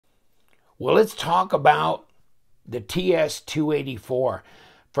Well, let's talk about the TS284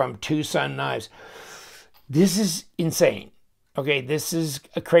 from TwoSun Knives. This is insane. Okay, this is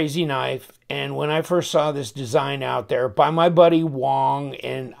a crazy knife, and when I first saw this design out there by my buddy Wong,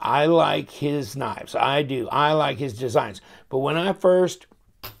 and I like his knives, I do, I like his designs, but when I first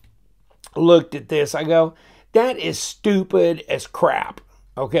looked at this, I go, that is stupid as crap,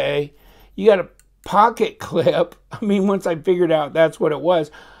 okay? You got a pocket clip. I mean, once I figured out that's what it was,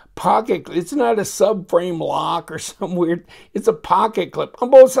 pocket, it's not a subframe lock or some weird, it's a pocket clip on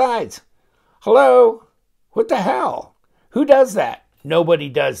both sides. Hello? What the hell? Who does that? Nobody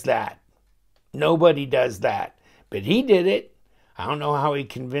does that. Nobody does that. But he did it. I don't know how he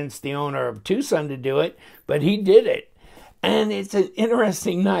convinced the owner of TwoSun to do it, but he did it. And it's an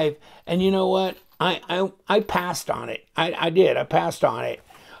interesting knife. And you know what? I passed on it. I did. I passed on it.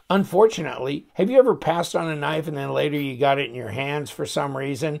 Unfortunately, have you ever passed on a knife and then later you got it in your hands for some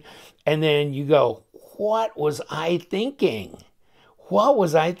reason, and then you go, what was I thinking? What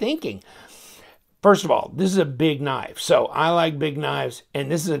was I thinking? First of all, this is a big knife, so I like big knives, and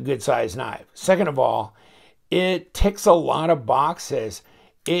this is a good size knife. Second of all, it ticks a lot of boxes.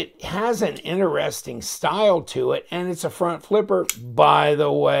 It has an interesting style to it, and it's a front flipper, by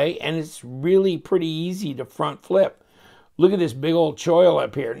the way, and it's really pretty easy to front flip. Look at this big old choil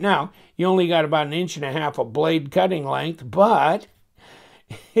up here. Now, you only got about 1.5 inches of blade cutting length, but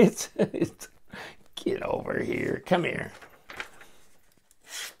it's get over here. Come here.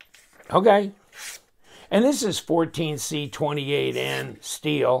 Okay. And this is 14C28N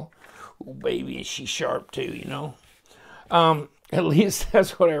steel. Oh, baby, is she sharp too, you know? At least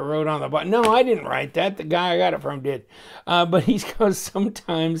that's what I wrote on the bottom. No, I didn't write that. The guy I got it from did. But he goes,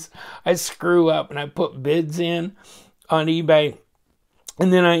 sometimes I screw up and I put bids in on eBay,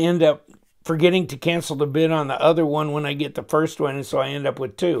 and then I end up forgetting to cancel the bid on the other one when I get the first one, and so I end up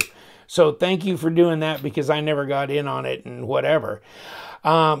with two. So thank you for doing that, because I never got in on it and whatever.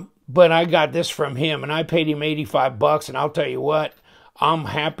 But I got this from him, and I paid him 85 bucks, and I'll tell you what, I'm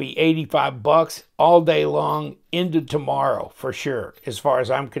happy. 85 bucks all day long into tomorrow for sure, as far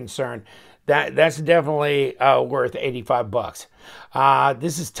as I'm concerned. That's definitely worth 85 bucks.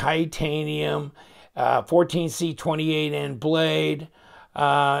 This is titanium, 14C28N blade.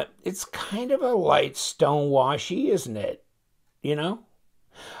 It's kind of a light stone washy, isn't it? You know?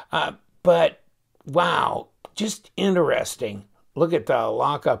 But wow, just interesting. Look at the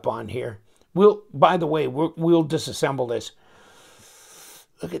lockup on here. By the way, we'll disassemble this.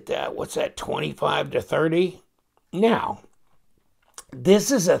 Look at that. What's that, 25 to 30? Now,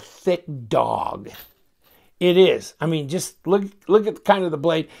 this is a thick dog. It is. I mean, just look at kind of the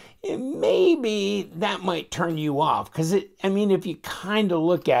blade. Maybe that might turn you off, because I mean, if you kind of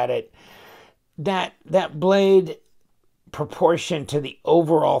look at it, that blade proportion to the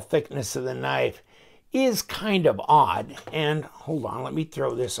overall thickness of the knife is kind of odd. And hold on, let me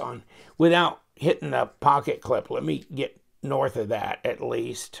throw this on without hitting the pocket clip. Let me get north of that at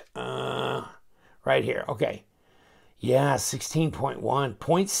least. Right here. Okay. Yeah, 16.1,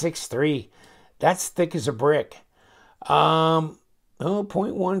 0.63. That's thick as a brick.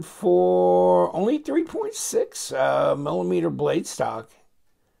 0.14, only 3.6 millimeter blade stock.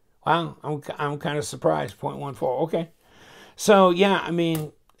 Wow, I'm kind of surprised. 0.14. Okay. So yeah, I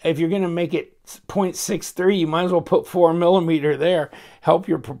mean, if you're going to make it 0.63, you might as well put 4 millimeter there. Help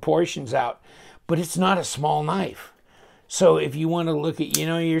your proportions out. But it's not a small knife. So if you want to look at, you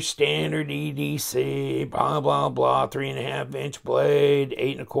know, your standard EDC, blah, blah, blah, 3.5 inch blade,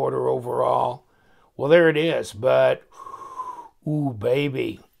 8 1/4 overall. Well, there it is. But, ooh,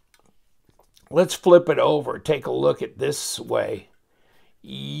 baby. Let's flip it over. Take a look at this way.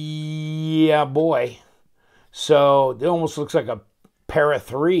 Yeah, boy. So it almost looks like a pair of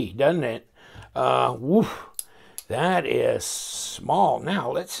 3, doesn't it? Woof, that is small. Now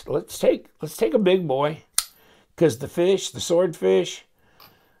let's take a big boy, because the swordfish,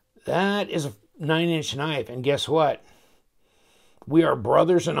 that is a 9-inch knife, and guess what? We are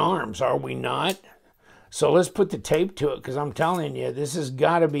brothers in arms, are we not? So let's put the tape to it, because I'm telling you, this has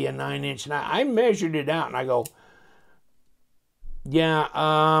got to be a 9-inch knife. I measured it out, and I go, yeah,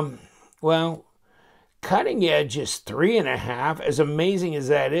 well, cutting edge is 3.5, as amazing as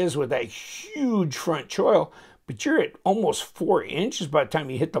that is with that huge front choil, but you're at almost 4 inches by the time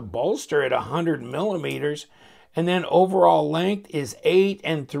you hit the bolster at 100 millimeters. And then overall length is 8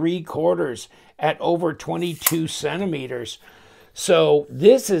 3/4 at over 22 centimeters. So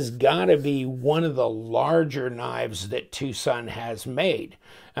this has got to be one of the larger knives that TwoSun has made.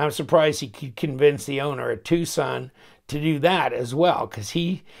 I'm surprised he could convince the owner of TwoSun to do that as well, because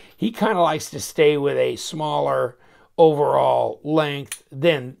he kind of likes to stay with a smaller overall length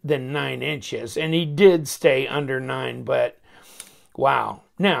than 9 inches. And he did stay under 9, but wow.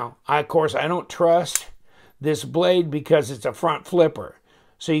 Now, of course, I don't trust this blade because it's a front flipper.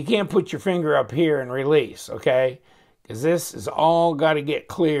 So you can't put your finger up here and release, okay? Because this is all got to get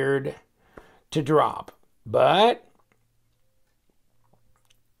cleared to drop. But,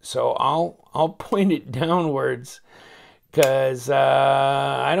 so I'll point it downwards because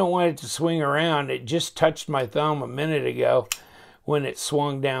I don't want it to swing around. It just touched my thumb a minute ago when it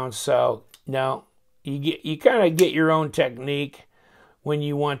swung down. So, no, you kind of get your own technique when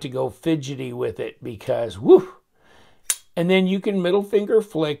you want to go fidgety with it because, whoo. And then you can middle finger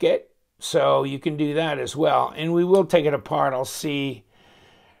flick it. So you can do that as well. And we will take it apart. I'll see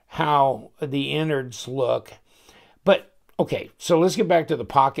how the innards look. But, okay, so let's get back to the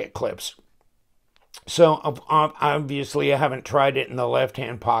pocket clips. So obviously I haven't tried it in the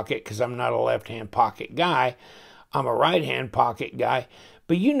left-hand pocket because I'm not a left-hand pocket guy. I'm a right-hand pocket guy.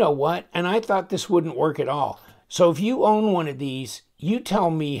 But you know what? And I thought this wouldn't work at all. So if you own one of these, you tell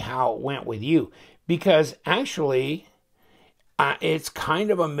me how it went with you. Because actually, it's kind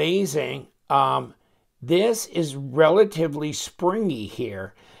of amazing. This is relatively springy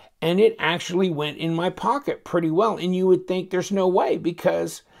here. And it actually went in my pocket pretty well. And you would think there's no way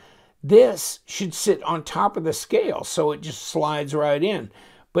because this should sit on top of the scale. So it just slides right in.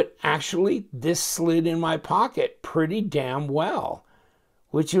 But actually, this slid in my pocket pretty damn well,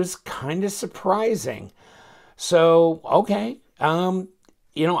 which was kind of surprising. So, okay. You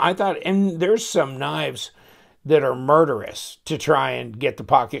know, I thought, and there's some knives that are murderous to try and get the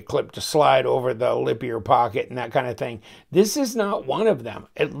pocket clip to slide over the lip of your pocket and that kind of thing. This is not one of them,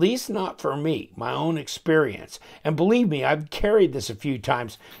 at least not for me, my own experience. And believe me, I've carried this a few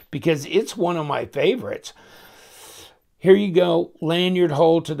times because it's one of my favorites. Here you go, lanyard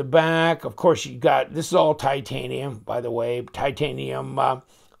hole to the back. Of course, you got, this is all titanium, by the way, titanium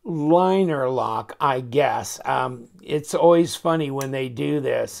liner lock, I guess. It's always funny when they do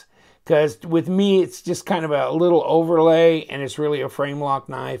this. Because with me, it's just kind of a little overlay, and it's really a frame lock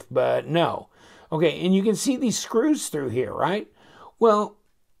knife, but no. Okay, and you can see these screws through here, right? Well,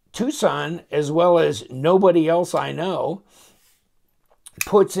 TwoSun, as well as nobody else I know,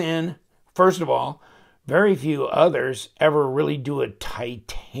 puts in, first of all, very few others ever really do a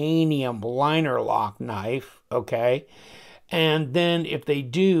titanium liner lock knife, okay? And then if they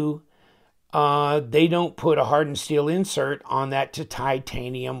do, they don't put a hardened steel insert on that to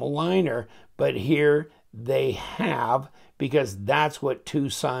titanium liner, but here they have, because that's what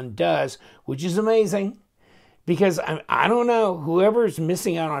TwoSun does, which is amazing. Because I don't know, whoever's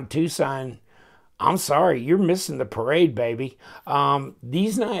missing out on TwoSun, I'm sorry, you're missing the parade, baby.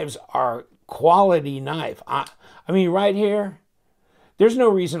 These knives are quality knife. I mean, right here, there's no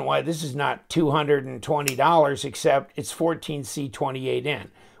reason why this is not $220, except it's 14C28N.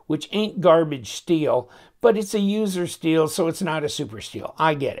 Which ain't garbage steel, but it's a user steel, so it's not a super steel.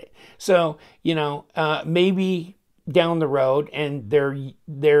 I get it. So, you know, maybe down the road, and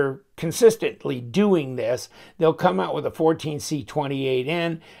they're consistently doing this, they'll come out with a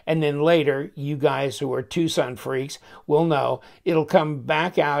 14C28N, and then later, you guys who are TwoSun freaks will know it'll come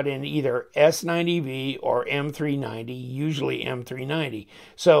back out in either S90V or M390, usually M390.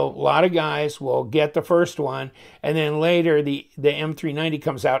 So a lot of guys will get the first one, and then later the M390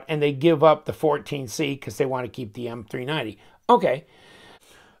 comes out, and they give up the 14C because they want to keep the M390. Okay.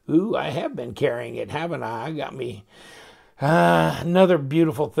 Ooh, I have been carrying it, haven't I? I got me another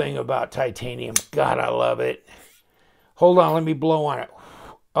beautiful thing about titanium. God, I love it. Hold on, let me blow on it.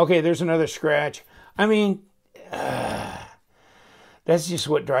 Okay, there's another scratch. I mean, that's just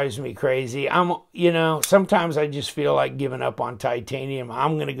what drives me crazy. You know, sometimes I just feel like giving up on titanium.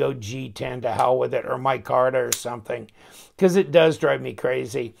 I'm going to go G10 to hell with it, or micarta or something, because it does drive me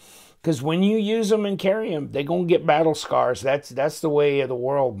crazy. Because when you use them and carry them, they're going to get battle scars. That's the way of the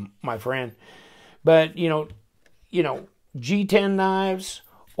world, my friend. But, you know, G10 knives,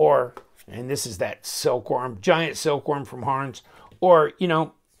 or, and this is that silkworm, giant silkworm from Harns, or, you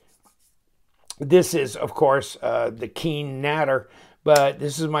know, this is, of course, the Keen Natter, but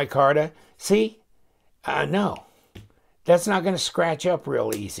this is micarta. See? No. That's not going to scratch up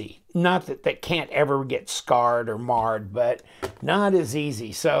real easy. Not that that can't ever get scarred or marred, but not as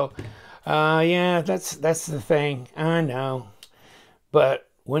easy. So, yeah, that's the thing. I know. But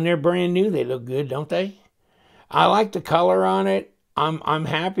when they're brand new, they look good, don't they? I like the color on it. I'm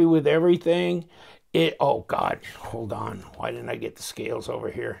happy with everything. Oh God, hold on. Why didn't I get the scales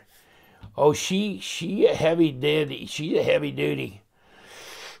over here? Oh, she a heavy duty. She's a heavy duty.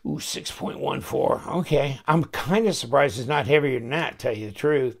 Ooh, 6.14. Okay. I'm kind of surprised it's not heavier than that, to tell you the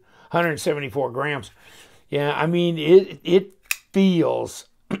truth. 174 grams. Yeah, I mean, it feels,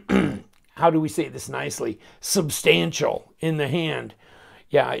 how do we say this nicely, substantial in the hand.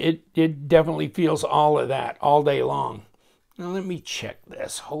 Yeah, it definitely feels all of that all day long. Now let me check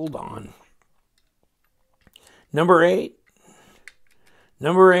this. Hold on. Number 8.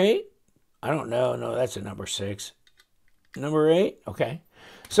 Number 8. I don't know. No, that's a number 6. Number 8. Okay.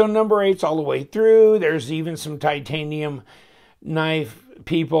 So number 8's all the way through. There's even some titanium knife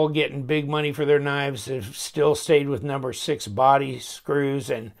people getting big money for their knives have still stayed with number 6 body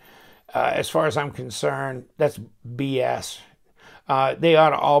screws. And as far as I'm concerned, that's BS. They ought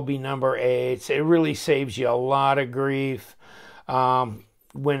to all be number 8s. It really saves you a lot of grief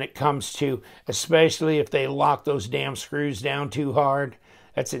when it comes to, especially if they lock those damn screws down too hard.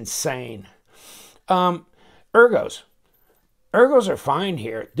 That's insane. Ergos. Ergos are fine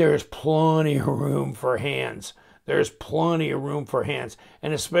here. There's plenty of room for hands. There's plenty of room for hands.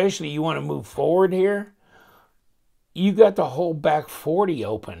 And especially you want to move forward here, you got the whole back 40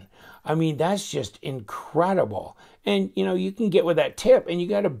 open. I mean, that's just incredible. And, you know, you can get with that tip, and you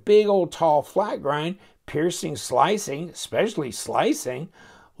got a big old tall flat grind, piercing, slicing, especially slicing,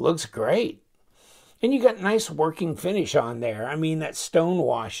 looks great. And you got nice working finish on there. I mean, that stone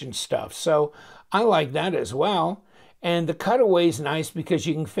wash and stuff. So I like that as well. And the cutaway's nice because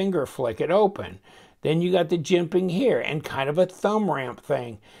you can finger flick it open. Then you got the jimping here and kind of a thumb ramp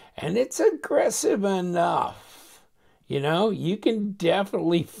thing. And it's aggressive enough. You know, you can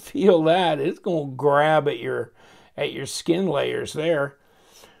definitely feel that. It's going to grab at your skin layers there.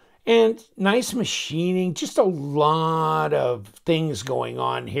 And nice machining, just a lot of things going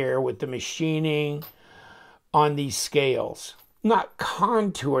on here with the machining on these scales. Not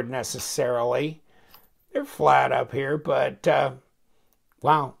contoured necessarily. They're flat up here, but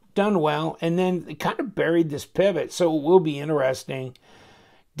wow, done well. And then it kind of buried this pivot, so it will be interesting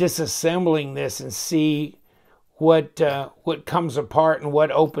disassembling this and see what comes apart and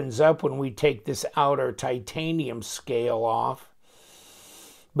what opens up when we take this outer titanium scale off.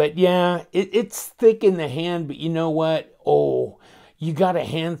 But yeah, it's thick in the hand, but you know what? Oh, you got a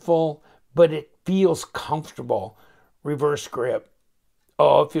handful, but it feels comfortable. Reverse grip.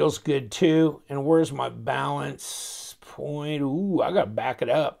 Oh, it feels good too. And where's my balance point? Ooh, I got to back it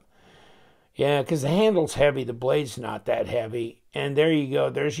up. Yeah, because the handle's heavy. The blade's not that heavy. And there you go.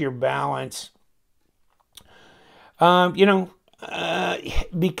 There's your balance. You know,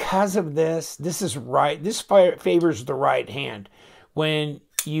 because of this is right. This favors the right hand. When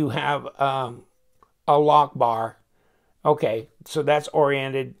you have a lock bar, okay, so that's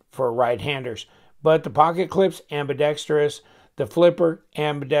oriented for right-handers. But the pocket clip's ambidextrous. The flipper,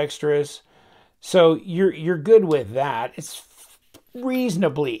 ambidextrous. So you're good with that. It's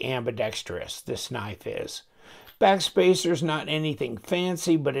reasonably ambidextrous, this knife is. Backspacer's not anything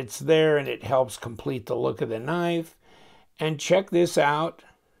fancy, but it's there and it helps complete the look of the knife. And check this out.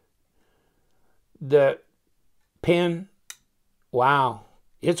 The pin, wow,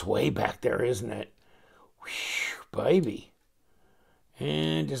 it's way back there, isn't it? Whew, baby.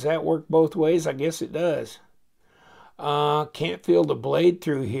 And does that work both ways? I guess it does. Can't feel the blade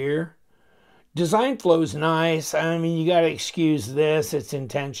through here. Design flow's nice. I mean, you got to excuse this. It's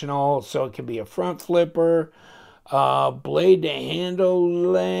intentional, so it can be a front flipper. Blade to handle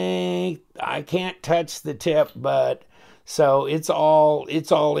length. I can't touch the tip, but so it's all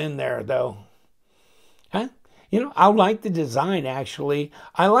in there though. Huh? You know, I like the design actually.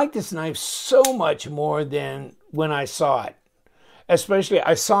 I like this knife so much more than when I saw it. Especially,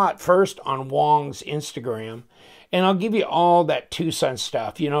 I saw it first on Wong's Instagram. And I'll give you all that TwoSun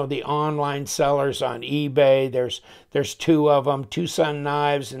stuff. You know, the online sellers on eBay. There's 2 of them, TwoSun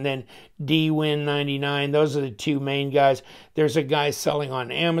Knives, and then DWin99. Those are the 2 main guys. There's a guy selling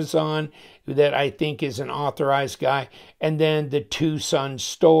on Amazon that I think is an authorized guy. And then the TwoSun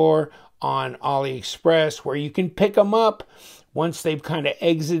store on AliExpress, where you can pick them up once they've kind of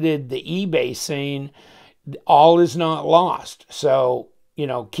exited the eBay scene. All is not lost. So, you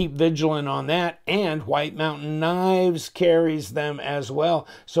know, keep vigilant on that. And White Mountain Knives carries them as well.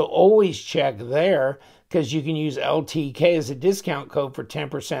 So always check there, because you can use LTK as a discount code for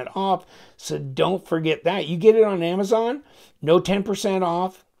 10% off. So don't forget that. You get it on Amazon, no 10%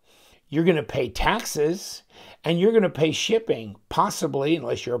 off. You're going to pay taxes and you're going to pay shipping, possibly,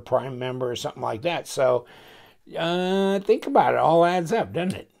 unless you're a Prime member or something like that. So think about it. All adds up,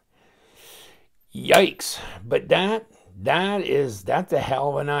 doesn't it? Yikes. But that's a hell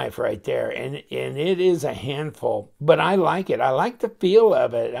of a knife right there, and it is a handful, but I like it. I like the feel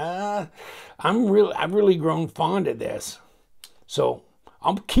of it. I've really grown fond of this, so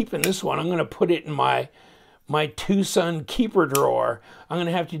I'm keeping this one. I'm going to put it in my TwoSun keeper drawer. I'm going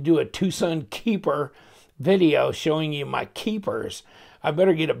to have to do a TwoSun keeper video showing you my keepers. I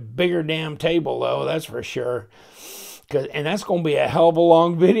better get a bigger damn table, though, that's for sure. And that's going to be a hell of a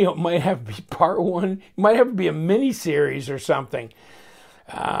long video. It might have to be part one. It might have to be a mini-series or something.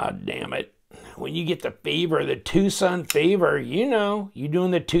 Ah, damn it. When you get the fever, the TwoSun fever, you know, you're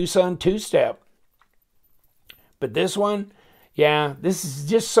doing the TwoSun two-step. But this one, yeah, this is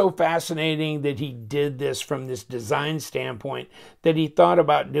just so fascinating that he did this from this design standpoint, that he thought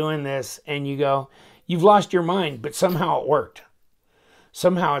about doing this, and you go, you've lost your mind, but somehow it worked.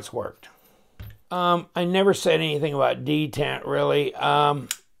 Somehow it's worked. I never said anything about detent, really. I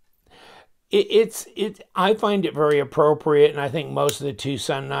find it very appropriate, and I think most of the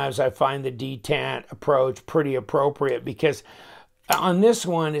TwoSun knives, I find the detent approach pretty appropriate, because on this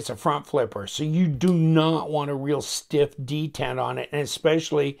one, it's a front flipper, so you do not want a real stiff detent on it, and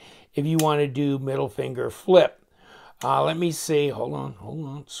especially if you want to do middle finger flip. Let me see. Hold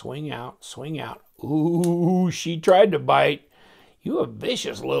on. Swing out. Ooh, she tried to bite. You a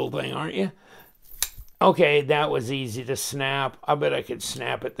vicious little thing, aren't you? Okay, that was easy to snap. I bet I could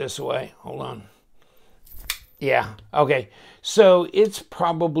snap it this way. Hold on. Yeah, okay. So it's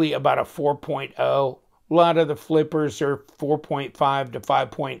probably about a 4.0. A lot of the flippers are 4.5 to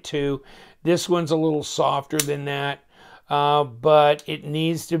 5.2. This one's a little softer than that, but it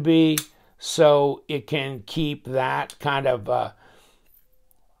needs to be so it can keep that kind of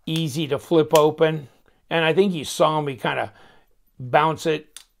easy to flip open. And I think you saw me kind of bounce it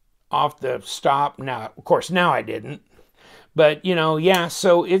off the stop. Now, of course, now I didn't. But, you know, yeah,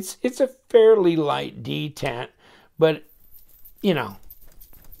 so it's a fairly light detent, but, you know,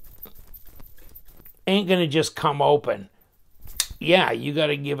 ain't going to just come open. Yeah, you got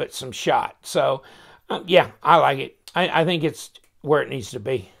to give it some shot. So, yeah, I like it. I think it's where it needs to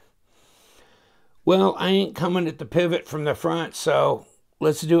be. Well, I ain't coming at the pivot from the front, so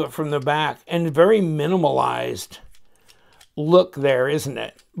let's do it from the back. And very minimalized look there, isn't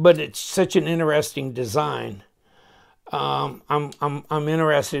it? But it's such an interesting design. I'm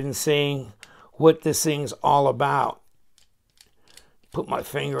interested in seeing what this thing's all about. Put my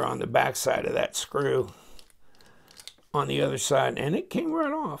finger on the back side of that screw on the other side, and it came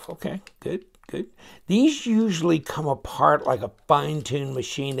right off. Okay, good. These usually come apart like a fine-tuned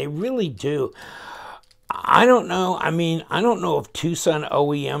machine. They really do. I don't know. I mean, I don't know if TwoSun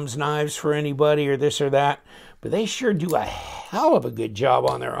OEMs knives for anybody or this or that, but they sure do a hell of a good job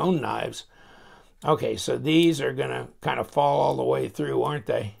on their own knives. Okay, so these are going to kind of fall all the way through, aren't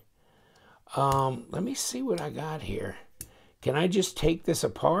they? Let me see what I got here. Can I just take this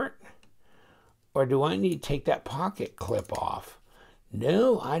apart? Or do I need to take that pocket clip off?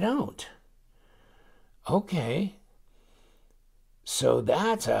 No, I don't. Okay. So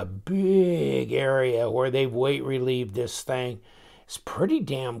that's a big area where they've weight relieved this thing. It's pretty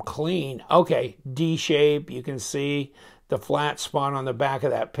damn clean. Okay, D shape. You can see the flat spot on the back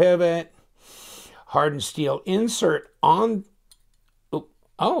of that pivot. Hardened steel insert on.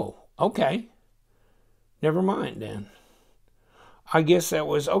 Oh, okay. Never mind then. I guess that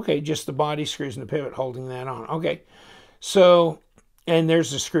was, okay, just the body screws and the pivot holding that on. Okay, so, and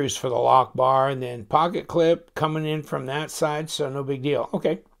there's the screws for the lock bar, and then pocket clip coming in from that side, so no big deal.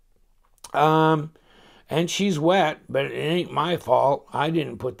 Okay. And she's wet, but it ain't my fault. I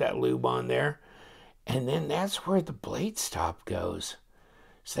didn't put that lube on there. And then that's where the blade stop goes.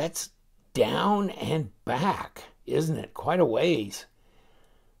 So that's down and back, isn't it? Quite a ways.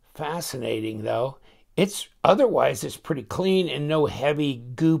 Fascinating, though. Otherwise, it's pretty clean and no heavy,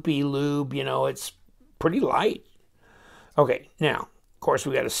 goopy lube. You know, it's pretty light. Okay, now, of course,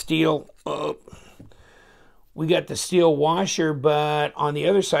 we got a steel. We got the steel washer, but on the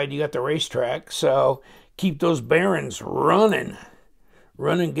other side, you got the racetrack. So keep those bearings running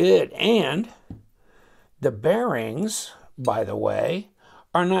good. And the bearings, by the way,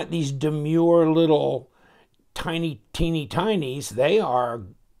 are not these demure little tiny, teeny tinies. They are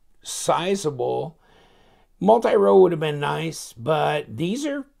sizable. Multi-row would have been nice, but these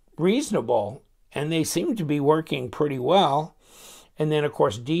are reasonable, and they seem to be working pretty well. And then, of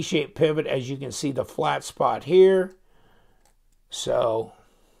course, D-shaped pivot, as you can see the flat spot here. So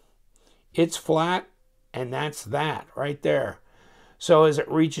it's flat, and that's that right there. So as it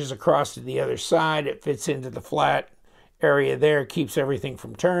reaches across to the other side, it fits into the flat area there, keeps everything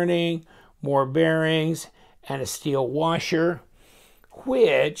from turning, more bearings, and a steel washer,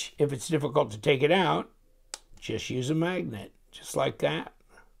 which, if it's difficult to take it out, just use a magnet, just like that.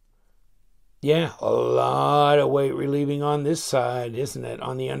 Yeah, a lot of weight relieving on this side, isn't it?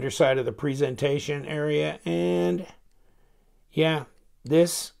 On the underside of the presentation area. And yeah,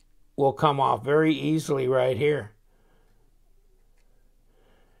 this will come off very easily right here.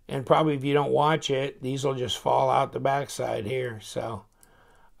 And probably if you don't watch it, these will just fall out the backside here. So,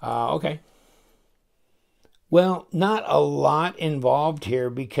 okay. Well, not a lot involved here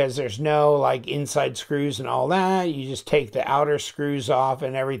because there's no like inside screws and all that. You just take the outer screws off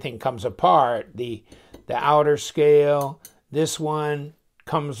and everything comes apart. The outer scale, this one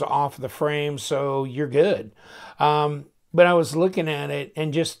comes off the frame, so you're good. But I was looking at it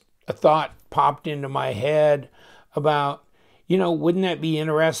and just a thought popped into my head about, you know, wouldn't that be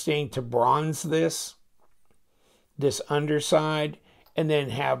interesting to bronze this underside and then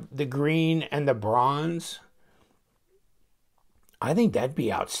have the green and the bronze? I think that'd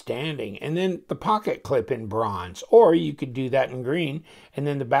be outstanding. And then the pocket clip in bronze, or you could do that in green and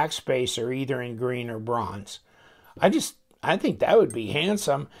then the backspacer either in green or bronze. I think that would be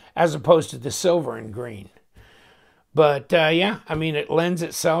handsome as opposed to the silver and green. But yeah, I mean, it lends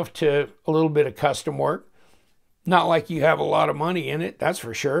itself to a little bit of custom work. Not like you have a lot of money in it, that's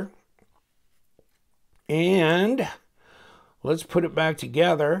for sure. And let's put it back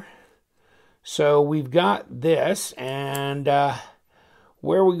together. So we've got this, and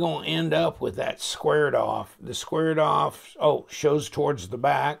where are we going to end up with that squared off? The squared off, oh, shows towards the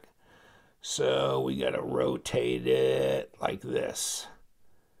back. So we got to rotate it like this.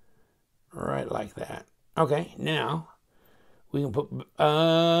 Right like that. Okay, now we can put, we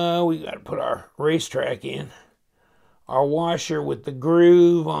got to put our racetrack in. Our washer with the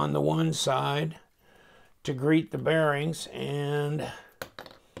groove on the one side to greet the bearings, and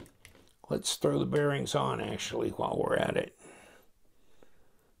let's throw the bearings on actually while we're at it.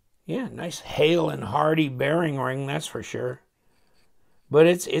 Yeah, nice Hale and Hardy bearing ring, that's for sure. But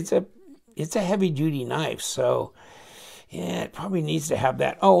it's a heavy duty knife, so yeah, it probably needs to have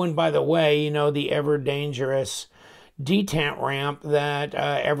that. Oh, and by the way, you know, the ever dangerous detent ramp that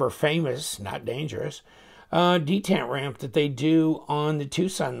ever famous, not dangerous, detent ramp that they do on the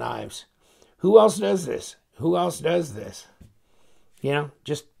TwoSun knives. Who else does this? Who else does this? You know,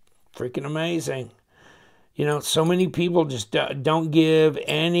 just freaking amazing. You know, so many people just don't give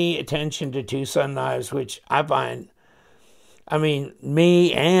any attention to TwoSun knives, which I find, I mean,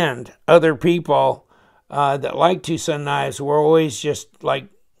 me and other people that like TwoSun knives, we're always just like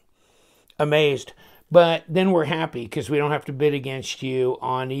amazed. But then we're happy because we don't have to bid against you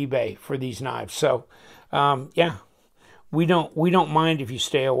on eBay for these knives. So, yeah, we don't mind if you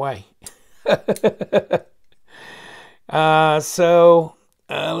stay away. Let's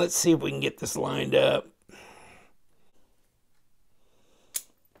see if we can get this lined up.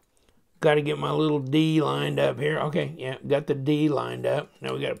 Got to get my little D lined up here. Okay, yeah, got the D lined up.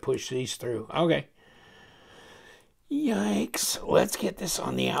 Now we got to push these through. Okay. Yikes. Let's get this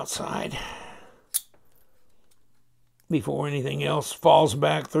on the outside before anything else falls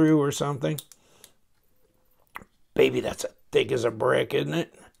back through or something. Baby, that's as thick as a brick, isn't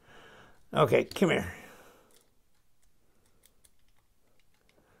it? Okay, come here.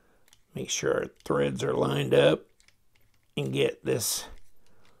 Make sure our threads are lined up and get this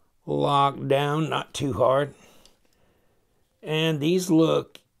locked down, not too hard. And these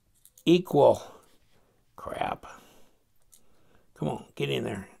look equal. Crap. Come on, get in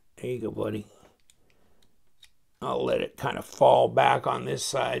there. There you go, buddy. I'll let it kind of fall back on this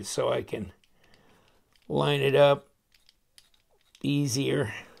side so I can line it up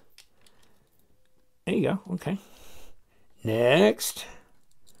easier. There you go. Okay. Next.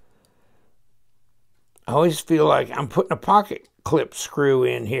 I always feel like I'm putting a pocket clip screw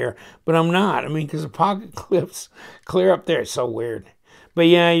in here, but I'm not. I mean, because the pocket clips clear up there. It's so weird. But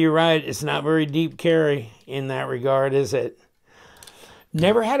yeah, you're right. It's not very deep carry in that regard, is it?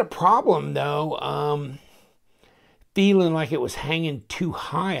 Never had a problem, though, feeling like it was hanging too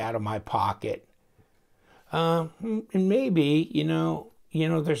high out of my pocket. And maybe, you know,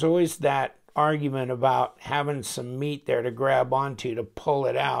 there's always that argument about having some meat there to grab onto to pull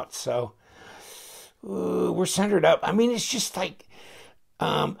it out. So we're centered up. I mean, it's just like,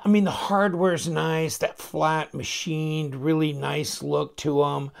 I mean, the hardware's nice, that flat machined, really nice look to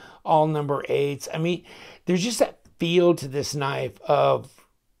them, all number 8s. I mean, there's just that feel to this knife of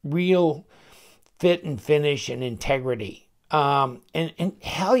real fit and finish and integrity. And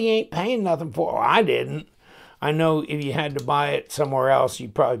hell, you ain't paying nothing for it. Well, I didn't. I know if you had to buy it somewhere else,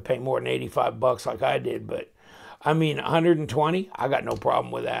 you'd probably pay more than 85 bucks like I did. But, I mean, 120, I got no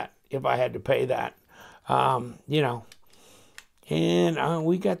problem with that if I had to pay that. You know. And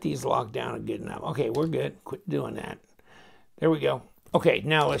we got these locked down and good enough. Okay, we're good. Quit doing that. There we go. Okay,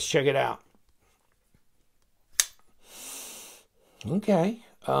 now let's check it out. Okay.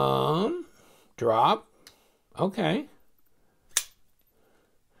 Drop. Okay.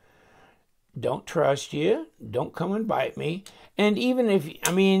 Don't trust you. Don't come and bite me. And even if,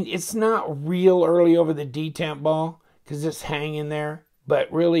 I mean, it's not real early over the detemp ball because it's hanging there.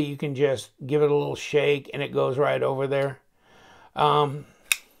 But really, you can just give it a little shake and it goes right over there.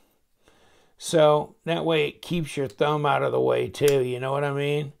 So that way it keeps your thumb out of the way too. You know what I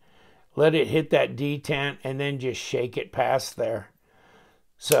mean? Let it hit that detent and then just shake it past there.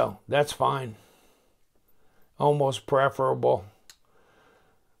 So that's fine. Almost preferable.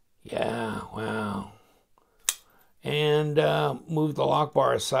 Yeah, wow. And move the lock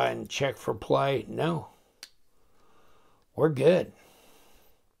bar aside and check for play. No. We're good.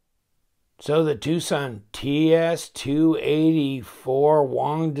 So the TwoSun TS284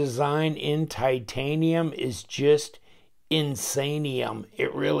 Wong design in titanium is just insanium.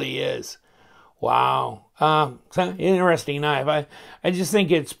 It really is. Wow. It's an interesting knife. I just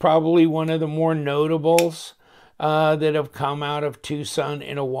think it's probably one of the more notables that have come out of TwoSun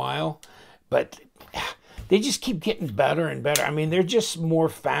in a while. But they just keep getting better and better. I mean, they're just more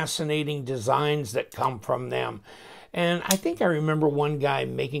fascinating designs that come from them. And I think I remember one guy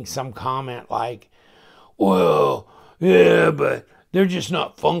making some comment like, well, yeah, but they're just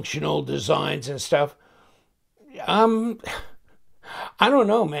not functional designs and stuff. I don't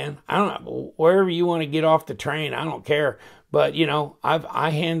know, man. I don't know. Wherever you want to get off the train, I don't care. But, you know,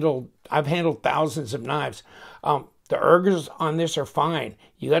 I've handled thousands of knives. The ergers on this are fine.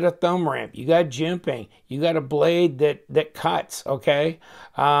 You got a thumb ramp. You got jimping. You got a blade that cuts, okay?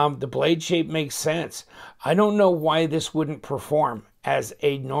 The blade shape makes sense. I don't know why this wouldn't perform as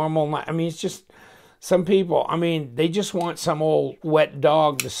a normal knife. I mean, it's just some people, I mean, they just want some old wet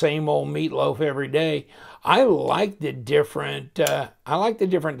dog, the same old meatloaf every day. I like the different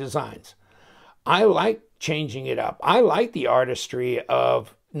designs. I like changing it up. I like the artistry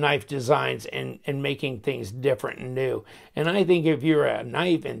of knife designs and making things different and new. And I think if you're a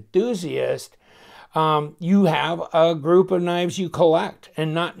knife enthusiast, you have a group of knives you collect,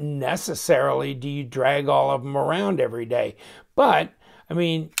 and not necessarily do you drag all of them around every day. But, I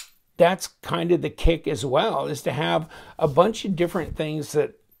mean, that's kind of the kick as well, is to have a bunch of different things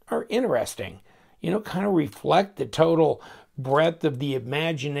that are interesting, you know, kind of reflect the total breadth of the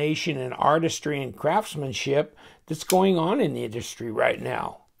imagination and artistry and craftsmanship that's going on in the industry right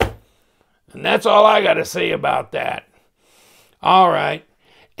now. And that's all I got to say about that. All right.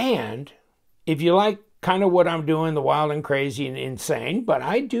 And if you like kind of what I'm doing, the wild and crazy and insane, but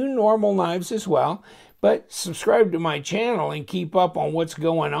I do normal knives as well, but subscribe to my channel and keep up on what's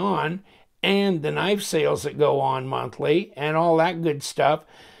going on and the knife sales that go on monthly and all that good stuff,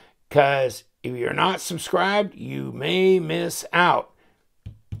 because if you're not subscribed, you may miss out.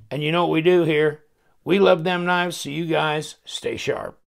 And you know what we do here? We love them knives, so you guys stay sharp.